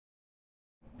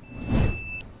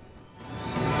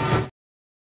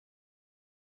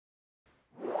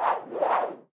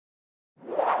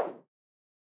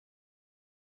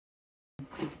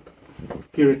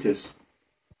Here it is,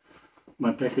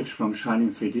 my package from Shining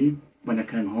 3D. When I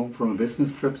came home from a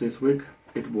business trip this week,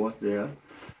 it was there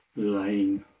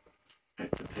lying at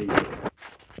the table.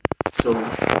 So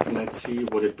let's see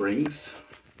what it brings.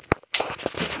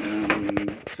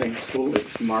 Thankful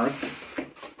it's marked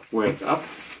where it's up.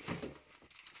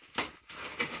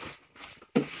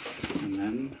 And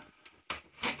then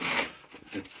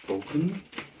it's open.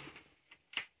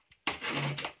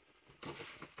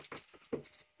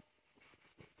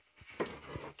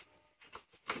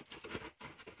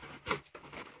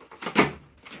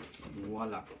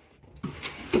 Voila.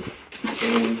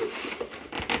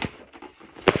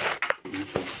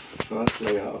 So first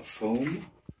layer of foam,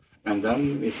 and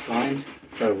then we find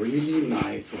a really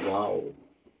nice, wow,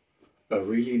 a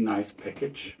really nice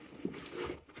package,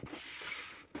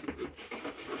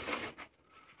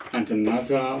 and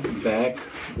another bag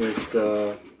with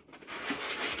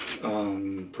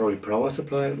probably power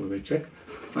supply. We will check.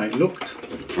 I looked,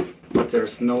 but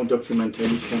there's no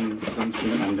documentation,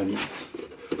 something underneath.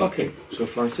 Okay, so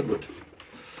far so good.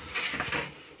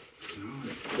 Now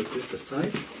let's put this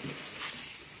aside.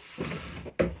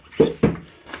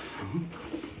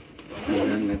 And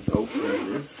then let's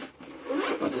open this.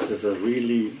 Oh, this is a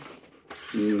really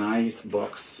nice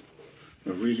box.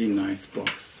 A really nice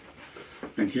box.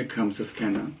 And here comes the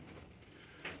scanner.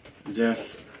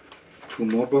 There's two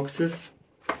more boxes.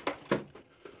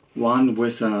 One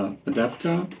with an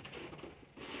adapter,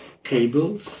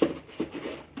 cables,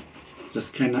 the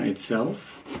scanner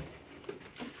itself,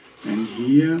 and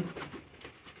here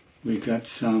we got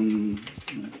some,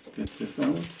 let's get this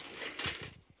out.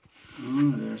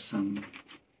 Oh, there's some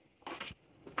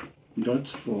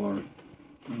dots for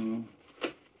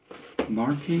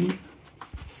marking,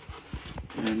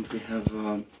 and we have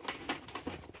oh,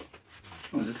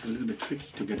 this is a little bit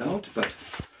tricky to get out, but,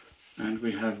 and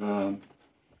we have a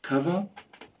cover,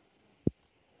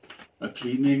 a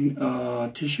cleaning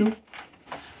tissue.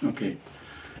 Okay,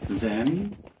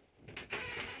 then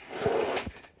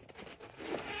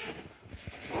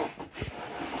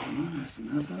there's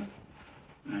another,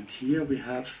 and here we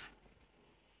have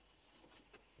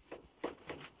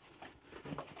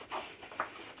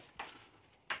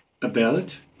a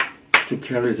belt to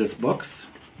carry this box,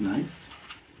 nice,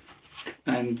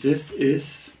 and this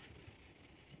is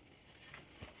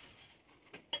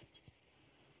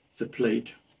the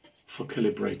plate for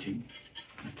calibrating,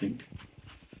 I think.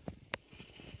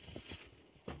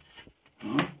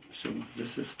 So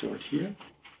this is stored here.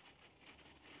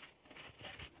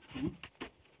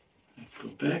 Let's go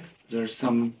back. There's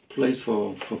some place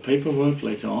for paperwork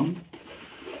later on.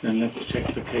 Then let's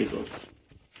check the cables.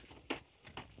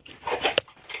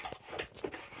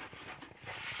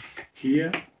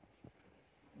 Here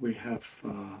we have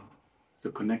the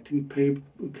connecting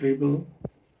cable,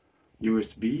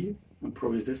 USB, and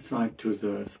probably this side to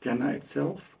the scanner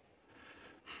itself.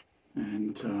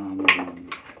 And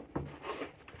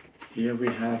here we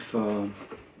have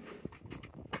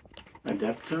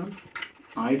adapter.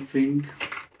 I think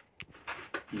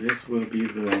this will be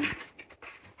the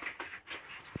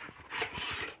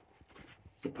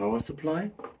power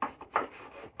supply.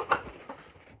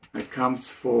 It comes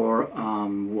for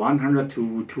 100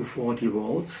 to 240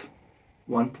 volts,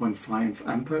 1.5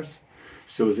 amperes.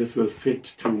 So this will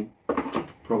fit to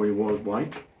probably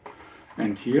worldwide.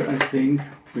 And here I think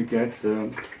we get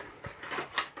the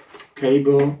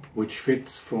cable which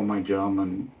fits for my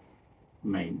German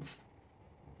mains.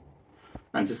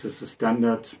 And this is a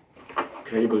standard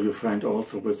cable you find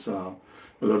also with a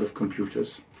lot of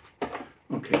computers.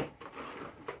 Okay,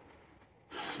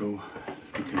 so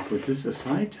we can put this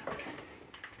aside,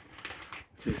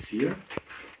 this here,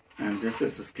 and this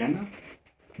is the scanner.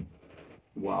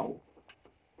 Wow,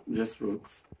 this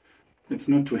looks, it's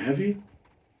not too heavy,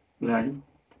 like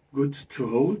good to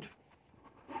hold.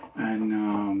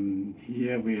 And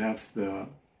here we have the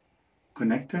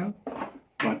connector,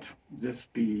 but this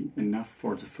be enough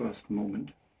for the first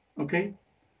moment. Okay.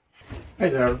 Hey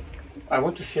there. I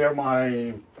want to share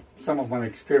some of my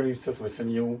experiences with the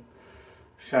new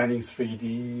Shining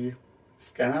 3D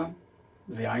scanner,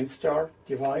 the Einstar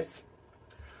device.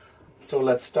 So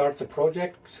let's start the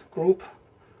project group.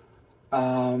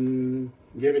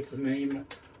 Give it the name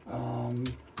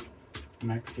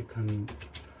Mexican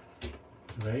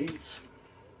vase.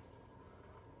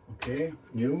 Okay,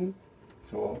 new.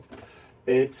 So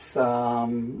it's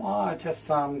it has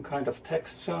some kind of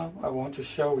texture. I want to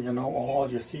show, you know, all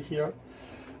you see here,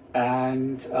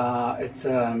 and it's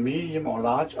a medium or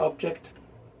large object.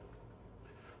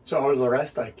 So all the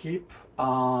rest I keep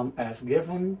as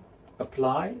given.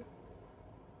 Apply.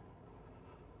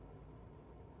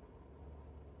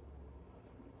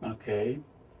 Okay,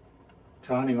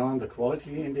 turning on the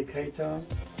quality indicator.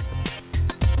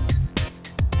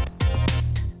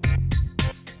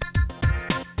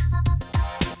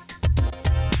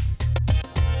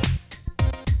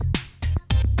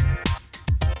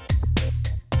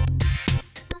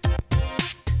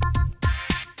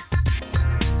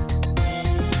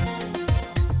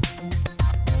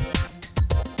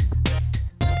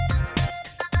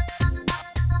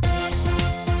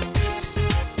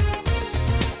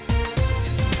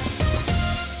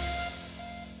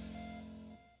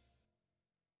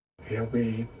 Here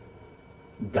we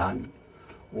done.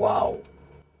 Wow.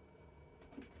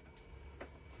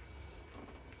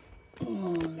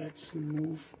 Oh, let's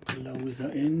move closer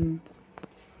in.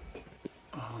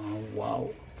 Oh, wow.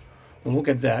 Look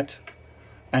at that.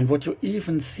 And what you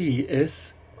even see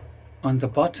is on the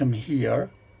bottom here,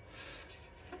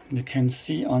 you can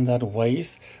see on that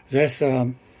vase, there's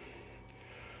a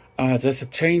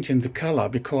change in the color,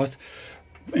 because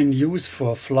in use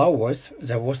for flowers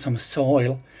there was some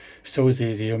soil, so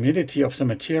the humidity of the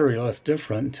material is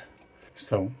different.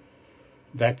 So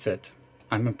that's it.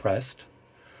 I'm impressed.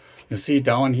 You see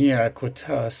down here I could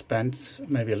spend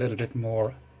maybe a little bit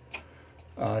more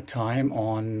time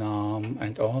on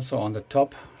and also on the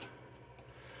top,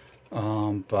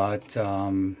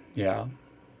 yeah,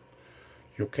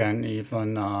 you can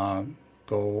even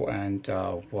go and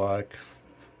work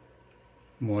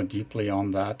more deeply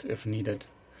on that if needed.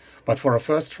 But for a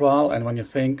first trial, and when you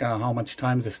think how much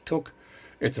time this took,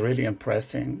 it's really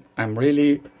impressive. I'm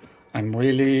really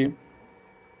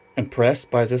impressed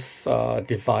by this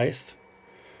device,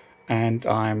 and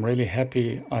I'm really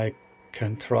happy I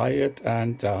can try it,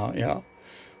 and yeah,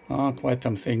 quite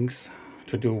some things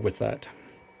to do with that.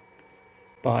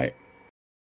 Bye.